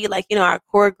Davey, like, our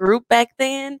core group back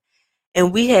then.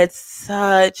 And we had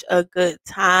such a good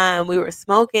time. We were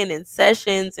smoking in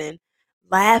sessions and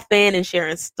laughing and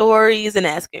sharing stories and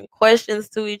asking questions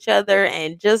to each other,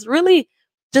 and just really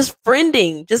just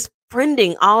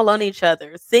friending all on each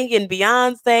other, singing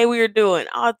Beyonce. We were doing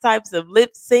all types of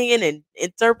lip singing and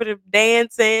interpretive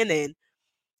dancing, and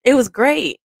it was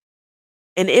great.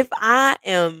 And if I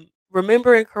am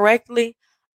remembering correctly,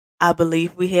 I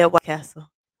believe we had White Castle.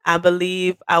 I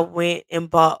believe I went and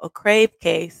bought a crave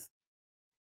case.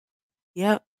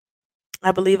 Yep.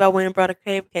 I believe I went and brought a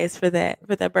crave case for that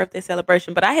birthday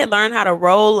celebration. But I had learned how to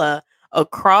roll a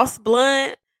cross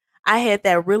blunt. I had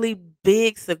that really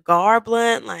big cigar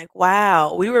blunt. Like,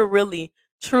 wow, we were really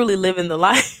truly living the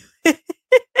life. We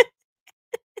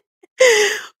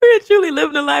were truly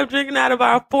living the life, drinking out of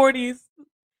our 40s,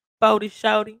 40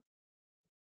 shouty.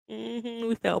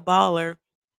 We felt baller.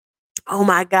 Oh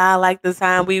my god, like the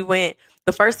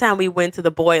first time we went to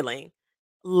the boiling.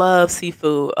 Love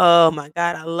seafood. Oh my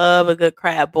god, I love a good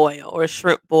crab boil or a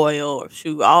shrimp boil or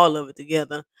shoot all of it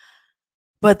together.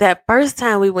 But that first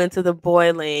time we went to the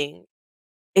boiling,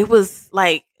 it was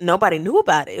like nobody knew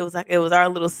about it. It was like it was our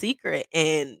little secret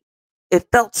and it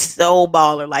felt so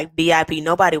baller, like VIP.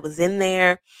 Nobody was in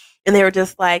there. And they were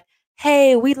just like,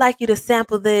 hey, we'd like you to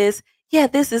sample this. Yeah,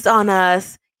 this is on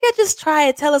us. Yeah, just try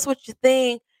it. Tell us what you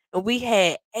think. And we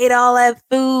had ate all that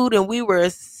food and we were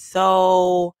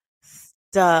so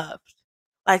stuffed.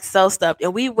 Like so stuffed.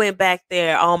 And we went back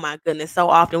there, oh my goodness, so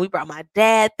often. We brought my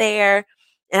dad there.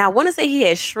 And I want to say he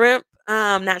had shrimp,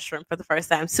 not shrimp for the first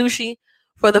time, sushi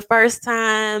for the first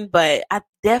time, but I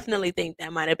definitely think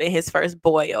that might have been his first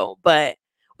boil. But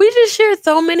we just shared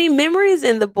so many memories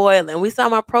in the boil, and we saw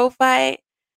my pro fight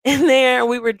in there. And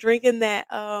we were drinking that.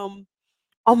 Oh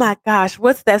my gosh,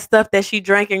 what's that stuff that she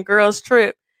drank in girls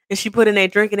trip? And she put in a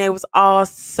drink, and they was all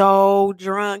so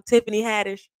drunk. Tiffany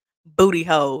Haddish, booty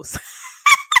hoes.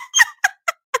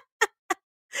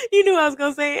 You knew I was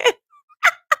gonna say it.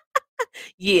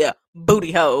 Yeah,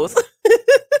 booty hoes.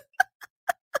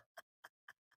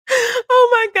 Oh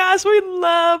my gosh, we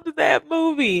loved that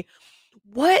movie.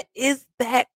 What is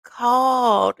that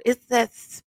called? It's that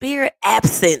spirit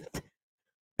absinthe.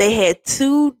 They had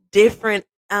two different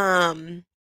absinthes.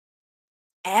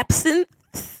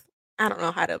 I don't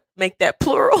know how to make that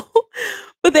plural.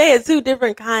 But they had two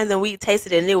different kinds and we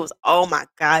tasted it and it was oh my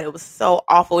god, it was so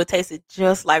awful. It tasted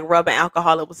just like rubbing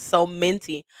alcohol. It was so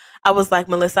minty. I was like,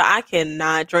 Melissa, I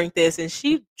cannot drink this. And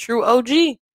she true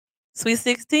OG, Sweet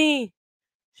 16.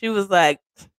 She was like,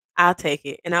 I'll take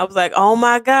it. And I was like, oh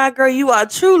my God, girl, you are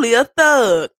truly a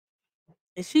thug.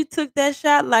 And she took that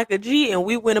shot like a G, and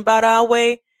we went about our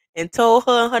way and told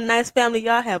her and her nice family,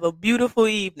 y'all have a beautiful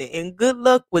evening and good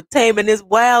luck with taming this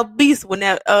wild beast when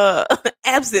that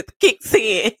absinthe kicks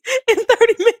in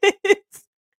 30 minutes.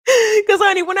 Because,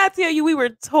 honey, when I tell you we were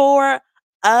tore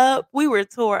up, we were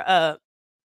tore up,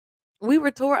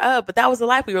 but that was the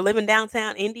life. We were living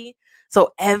downtown Indy.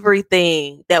 So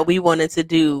everything that we wanted to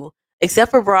do,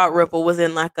 except for Broad Ripple, was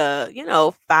in like a,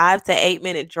 5 to 8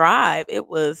 minute drive. It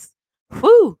was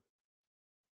whew,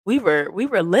 we were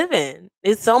living.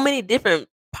 It's so many different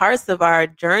parts of our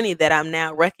journey that I'm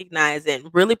now recognizing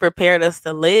really prepared us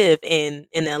to live in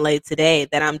LA today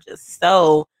that I'm just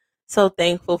so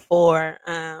thankful for.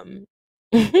 I'm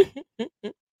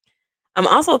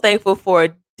also thankful for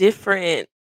different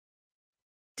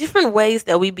ways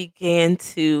that we began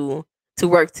to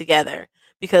work together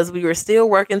because we were still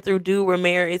working through do we're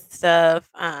married stuff.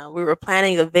 We were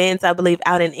planning events, I believe,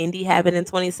 out in Indy happened in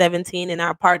 2017 and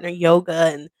our partner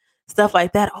yoga and stuff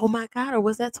like that. Oh my god, or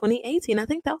was that 2018? I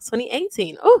think that was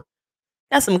 2018. Oh,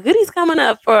 got some goodies coming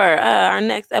up for our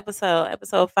next episode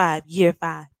 5, year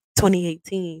 5,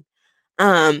 2018.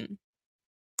 Um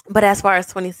but as far as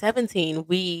 2017,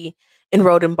 we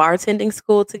enrolled in bartending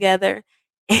school together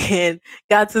and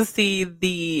got to see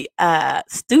the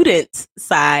student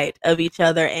side of each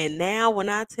other. And now, when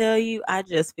I tell you, I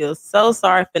just feel so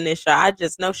sorry for Nisha. I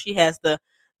just know she has the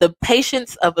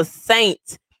patience of a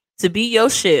saint to be your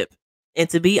ship and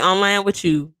to be online with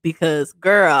you because,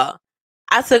 girl,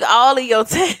 I took all of your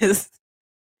tests.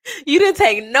 You didn't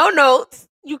take no notes.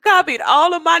 You copied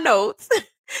all of my notes.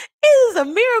 It is a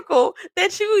miracle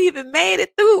that you even made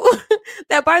it through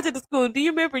that bartender school. Do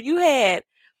you remember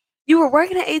you were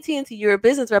working at AT&T, you were a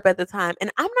business rep at the time,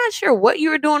 and I'm not sure what you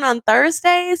were doing on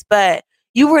Thursdays, but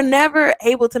you were never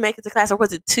able to make it to class, or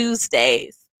was it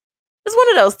Tuesdays? It's one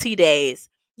of those T days.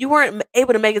 You weren't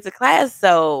able to make it to class,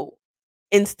 so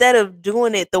instead of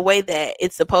doing it the way that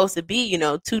it's supposed to be,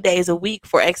 2 days a week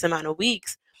for X amount of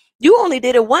weeks, you only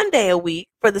did it 1 day a week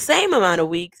for the same amount of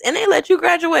weeks, and they let you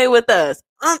graduate with us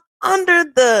under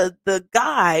the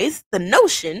guise, the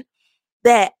notion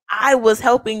that I was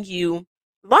helping you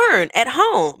learn at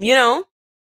home.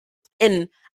 And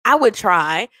I would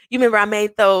try. You remember I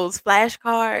made those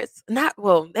flashcards? Not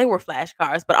well, they were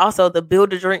flashcards, but also the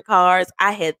build a drink cards.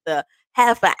 I had the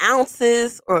half a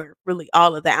ounces, or really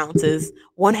all of the ounces,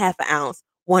 one half an ounce,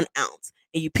 1 ounce.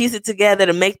 and you piece it together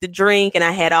to make the drink. And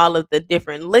I had all of the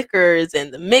different liquors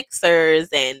and the mixers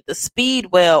and the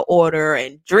speedwell order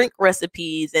and drink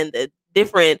recipes and the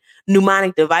different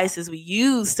mnemonic devices we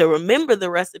use to remember the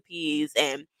recipes.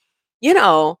 And, you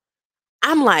know,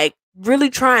 I'm like really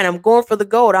trying. I'm going for the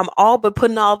gold. I'm all but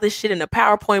putting all this shit in a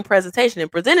PowerPoint presentation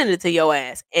and presenting it to your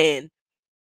ass. And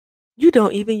you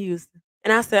don't even use it.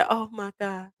 And I said, oh my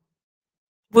God,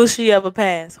 will she ever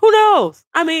pass? Who knows?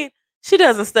 I mean, she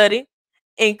doesn't study.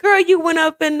 And girl, you went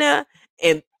up in there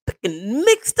and fucking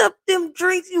mixed up them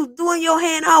drinks. You was doing your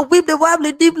hand all wibbly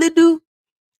wobbly dibbly doo.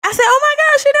 I said, oh my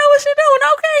God, she know what she doing.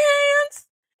 Okay, hands.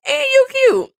 And you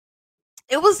cute.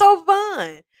 It was so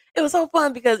fun. It was so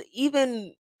fun because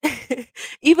even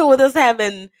even with us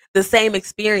having the same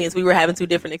experience, we were having two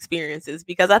different experiences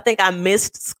because I think I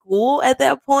missed school at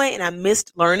that point and I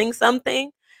missed learning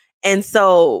something. And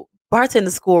so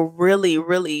bartender school really,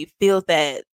 really filled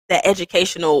that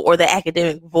educational or the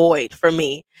academic void for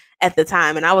me at the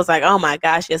time. And I was like, oh my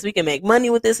gosh, yes, we can make money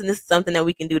with this and this is something that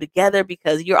we can do together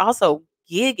because you're also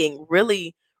gigging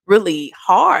really, really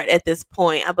hard at this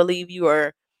point. I believe you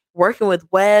are working with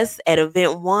Wes at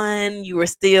Event One. You were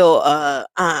still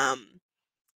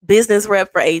business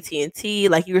rep for AT&T.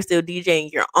 Like you were still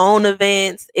DJing your own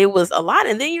events. It was a lot.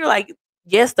 And then you're like,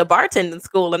 yes, the bartending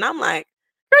school. And I'm like,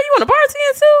 girl, you want to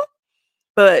bartend too?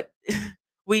 But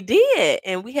we did.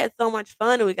 And we had so much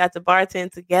fun and we got to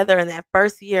bartend together in that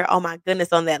first year. Oh my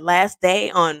goodness. On that last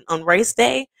day on race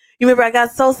day. You remember I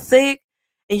got so sick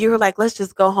and you were like, let's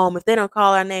just go home. If they don't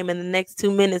call our name in the next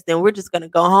 2 minutes, then we're just going to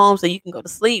go home so you can go to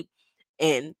sleep.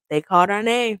 And they called our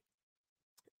name.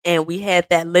 And we had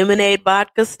that lemonade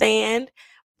vodka stand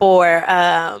for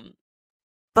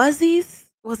Fuzzies.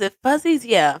 Was it Fuzzies?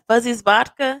 Yeah, Fuzzies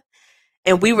vodka.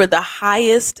 And we were the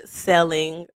highest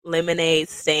selling lemonade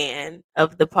stand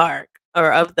of the park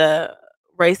or of the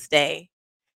race day.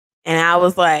 And I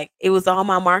was like, it was all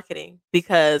my marketing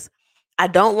because I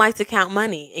don't like to count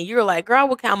money. And you were like, girl, I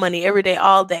will count money every day,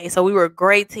 all day. So we were a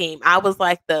great team. I was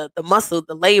like the muscle,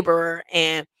 the laborer,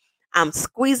 and I'm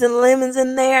squeezing lemons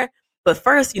in there. But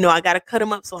first, I got to cut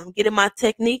them up. So I'm getting my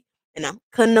technique and I'm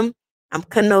cutting them. I'm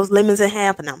cutting those lemons in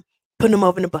half and I'm putting them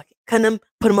over in the bucket. Cutting them,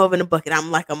 put them over in the bucket.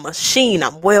 I'm like a machine.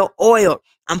 I'm well oiled.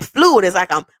 I'm fluid. It's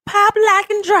like I'm pop, lock,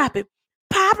 and drop it.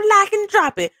 Pop, lock, and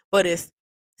drop it. But it's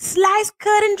slice,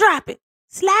 cut, and drop it.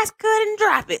 Slice, cut, and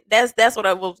drop it. That's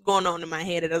what was going on in my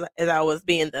head as I was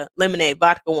being the lemonade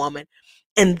vodka woman.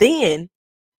 And then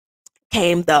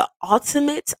came the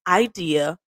ultimate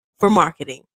idea for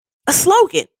marketing, a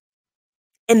slogan,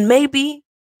 and maybe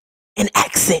an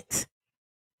accent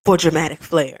for dramatic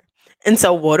flair. And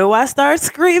so what do I start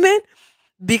screaming?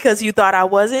 Because you thought I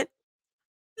wasn't?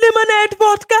 Lemonade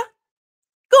vodka.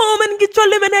 Come and get your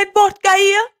lemonade vodka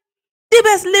here. The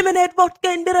best lemonade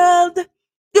vodka in the world.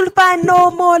 You'll find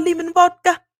no more lemon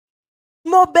vodka.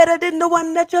 More better than the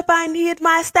one that you find here at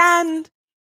my stand.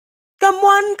 Come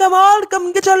on, come all,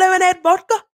 come get your lemonade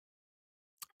vodka.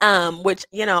 Which,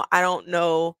 I don't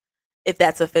know if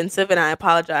that's offensive, and I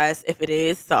apologize if it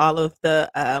is to all of the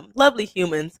lovely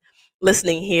humans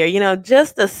listening here.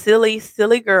 Just a silly,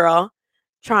 silly girl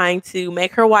trying to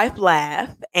make her wife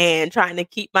laugh and trying to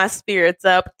keep my spirits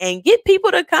up and get people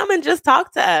to come and just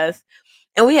talk to us.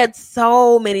 And we had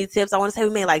so many tips. I want to say we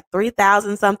made like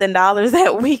 $3,000 something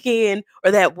that weekend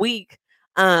or that week.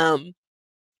 And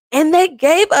they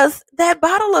gave us that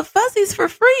bottle of Fuzzies for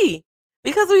free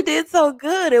because we did so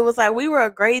good. It was like we were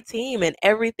a great team and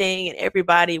everything and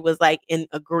everybody was like in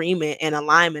agreement and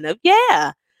alignment of,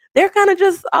 yeah, they're kind of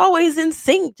just always in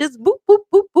sync, just boop, boop,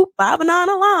 boop, boop, bobbing on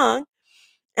along.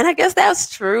 And I guess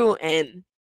that's true. And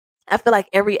I feel like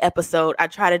every episode I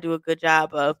try to do a good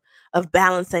job of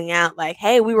balancing out like,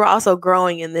 hey, we were also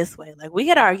growing in this way. Like we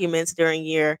had arguments during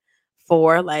year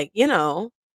 4, like,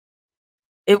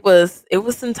 it was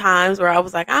some times where I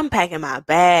was like, I'm packing my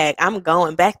bag. I'm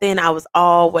going. Back then I was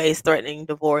always threatening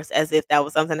divorce as if that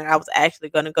was something that I was actually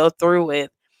going to go through with.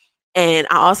 And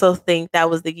I also think that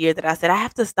was the year that I said, I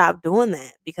have to stop doing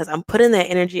that because I'm putting that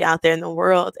energy out there in the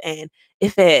world. And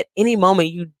if at any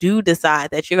moment you do decide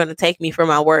that you're going to take me for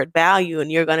my word value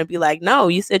and you're going to be like, no,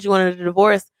 you said you wanted a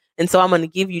divorce. And so I'm going to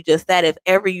give you just that. If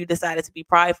ever you decided to be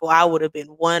prideful, I would have been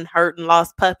one hurt and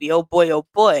lost puppy. Oh boy, oh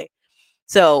boy.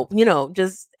 So,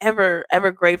 just ever,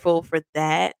 ever grateful for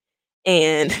that.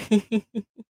 And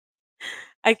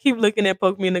I keep looking at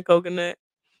Poke Me in the Coconut.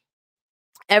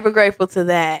 Ever grateful to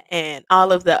that and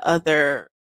all of the other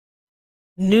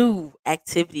new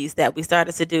activities that we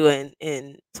started to do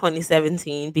in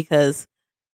 2017 because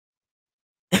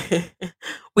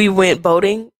we went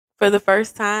boating for the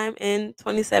first time in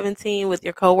 2017 with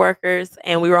your coworkers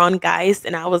and we were on Geist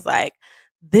and I was like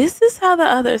this is how the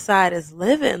other side is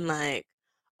living. Like,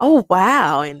 oh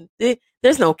wow, and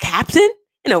there's no captain,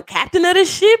 no captain of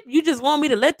this ship. You just want me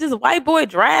to let this white boy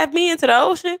drive me into the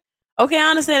ocean? Okay, I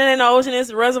understand it in the ocean it's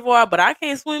a reservoir, but I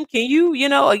can't swim. Can you?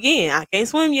 Again, I can't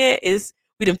swim yet. It's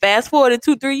we done fast forwarded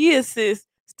 2, 3 years, sis.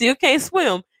 Still can't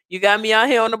swim. You got me out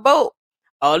here on the boat.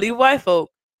 All these white folk.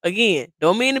 Again,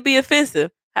 don't mean to be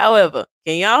offensive. However,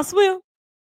 can y'all swim?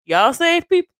 Y'all save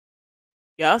people?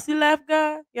 Y'all see Laugh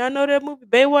God? Y'all know that movie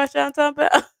Baywatch I'm talking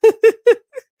about?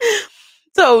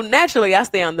 So naturally I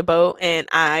stay on the boat and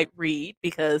I read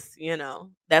because,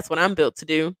 that's what I'm built to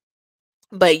do.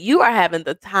 But you are having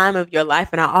the time of your life,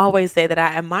 and I always say that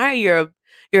I admire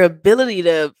your ability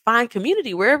to find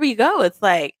community wherever you go. It's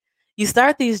like you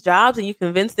start these jobs and you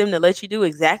convince them to let you do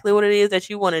exactly what it is that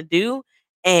you want to do,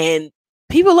 and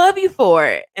people love you for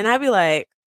it. And I'd be like,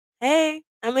 "Hey,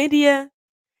 I'm India.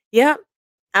 Yep,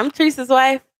 I'm Teresa's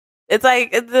wife." It's like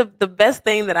it's the best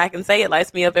thing that I can say. It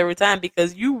lights me up every time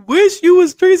because you wish you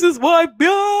was Teresa's wife,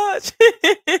 bitch.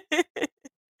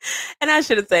 And I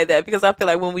shouldn't say that because I feel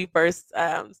like when we first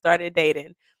started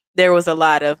dating, there was a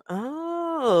lot of,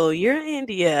 "Oh, you're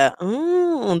India.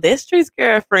 This Tree's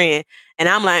girlfriend," and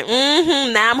I'm like,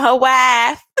 now I'm her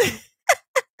wife,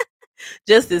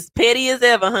 just as petty as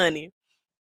ever, honey.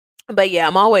 But yeah,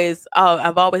 I've always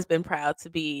been proud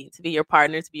to be your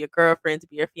partner, to be your girlfriend, to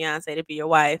be your fiance, to be your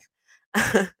wife.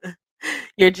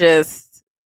 You're just,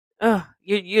 oh,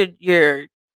 you're.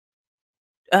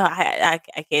 I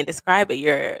can't describe it.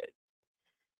 You're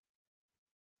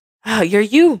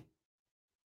you.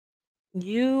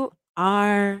 You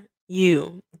are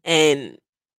you, and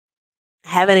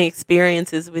having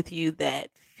experiences with you that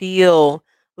feel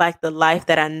like the life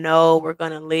that I know we're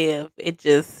gonna live. It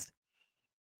just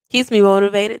keeps me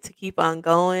motivated to keep on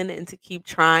going and to keep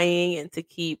trying and to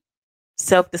keep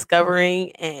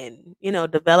self-discovering and,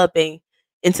 developing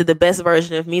into the best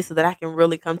version of me so that I can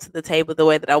really come to the table the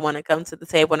way that I want to come to the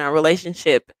table in our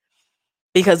relationship,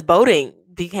 because boating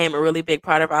became a really big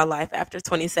part of our life after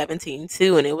 2017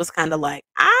 too, and it was kind of like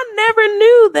I never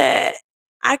knew that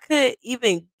I could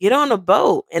even get on a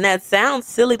boat, and that sounds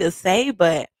silly to say,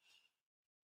 but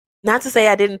not to say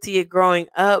I didn't see it growing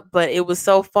up, but it was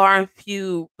so far and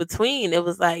few between. It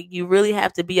was like you really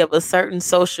have to be of a certain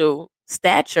social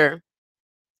stature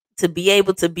to be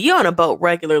able to be on a boat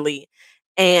regularly.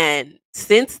 And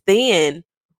since then,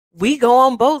 we go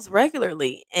on boats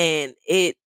regularly, and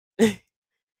it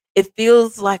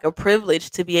feels like a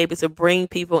privilege to be able to bring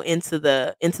people into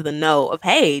the know of,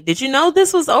 "Hey, did you know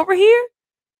this was over here?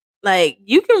 Like,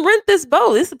 you can rent this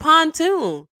boat. It's a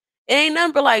pontoon. It ain't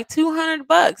nothing but like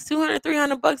 $200, 200,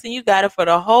 $300, and you got it for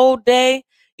the whole day.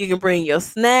 You can bring your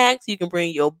snacks, you can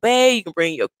bring your bae, you can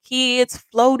bring your kids,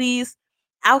 floaties,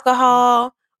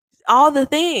 alcohol, all the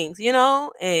things,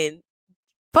 and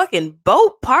fucking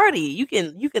boat party. You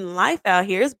can life out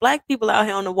here. It's black people out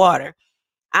here on the water.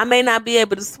 I may not be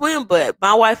able to swim, but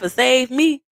my wife will save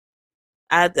me.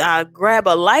 I grab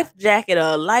a life jacket,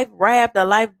 a life raft, a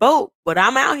life boat, but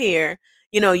I'm out here.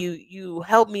 You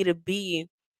help me to be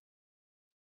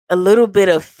a little bit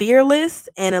of fearless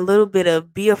and a little bit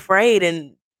of be afraid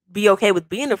and be okay with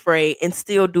being afraid and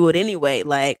still do it anyway.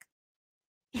 Like,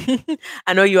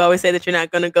 I know you always say that you're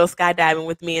not gonna go skydiving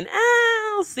with me, and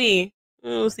I'll see.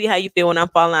 We'll see how you feel when I'm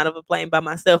falling out of a plane by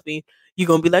myself, and you're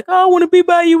gonna be like, "Oh, I want to be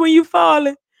by you when you're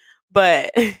falling."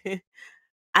 But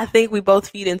I think we both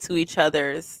feed into each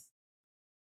other's.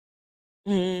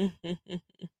 I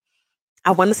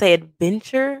want to say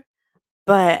adventure,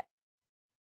 but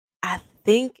I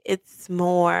think it's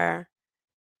more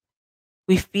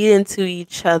we feed into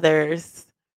each other's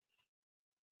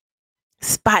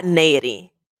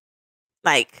spontaneity.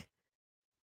 Like,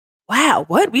 wow,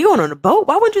 what? We going on a boat?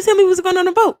 Why wouldn't you tell me we was going on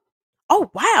a boat? Oh,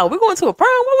 wow, we're going to a prom?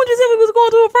 Why wouldn't you tell me we was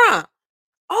going to a prom?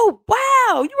 Oh,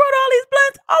 wow, you wrote all these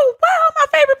blunts? Oh, wow, my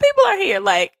favorite people are here.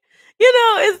 Like,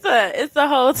 it's a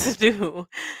whole to do.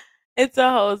 It's a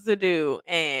whole to do.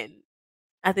 And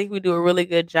I think we do a really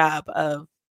good job of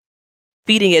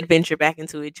feeding adventure back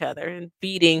into each other and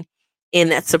feeding in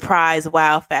that surprise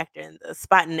wow factor and the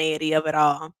spontaneity of it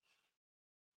all.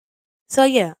 So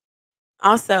yeah,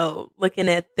 also looking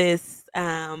at this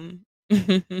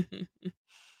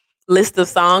list of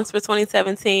songs for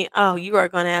 2017. Oh, you are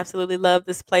going to absolutely love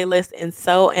this playlist, and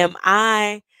so am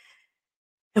I.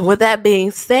 And with that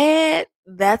being said,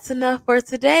 that's enough for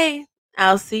today.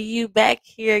 I'll see you back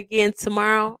here again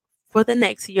tomorrow for the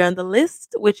next year on the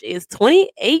list, which is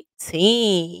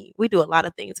 2018. We do a lot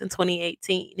of things in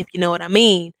 2018, if you know what I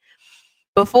mean.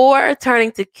 Before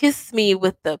turning to kiss me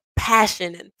with the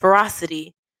passion and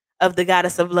ferocity of the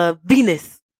goddess of love,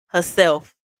 Venus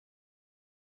herself,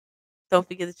 don't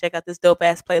forget to check out this dope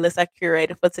ass playlist I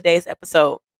curated for today's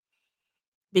episode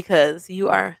because you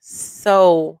are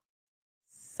so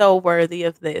worthy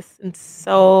of this and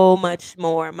so much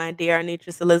more, my dear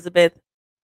Anitris Elizabeth.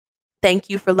 Thank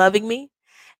you for loving me,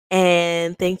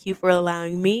 and thank you for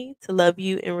allowing me to love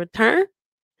you in return.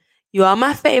 You are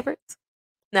my favorite.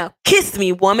 Now kiss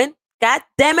me, woman. God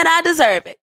damn it, I deserve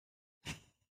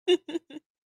it.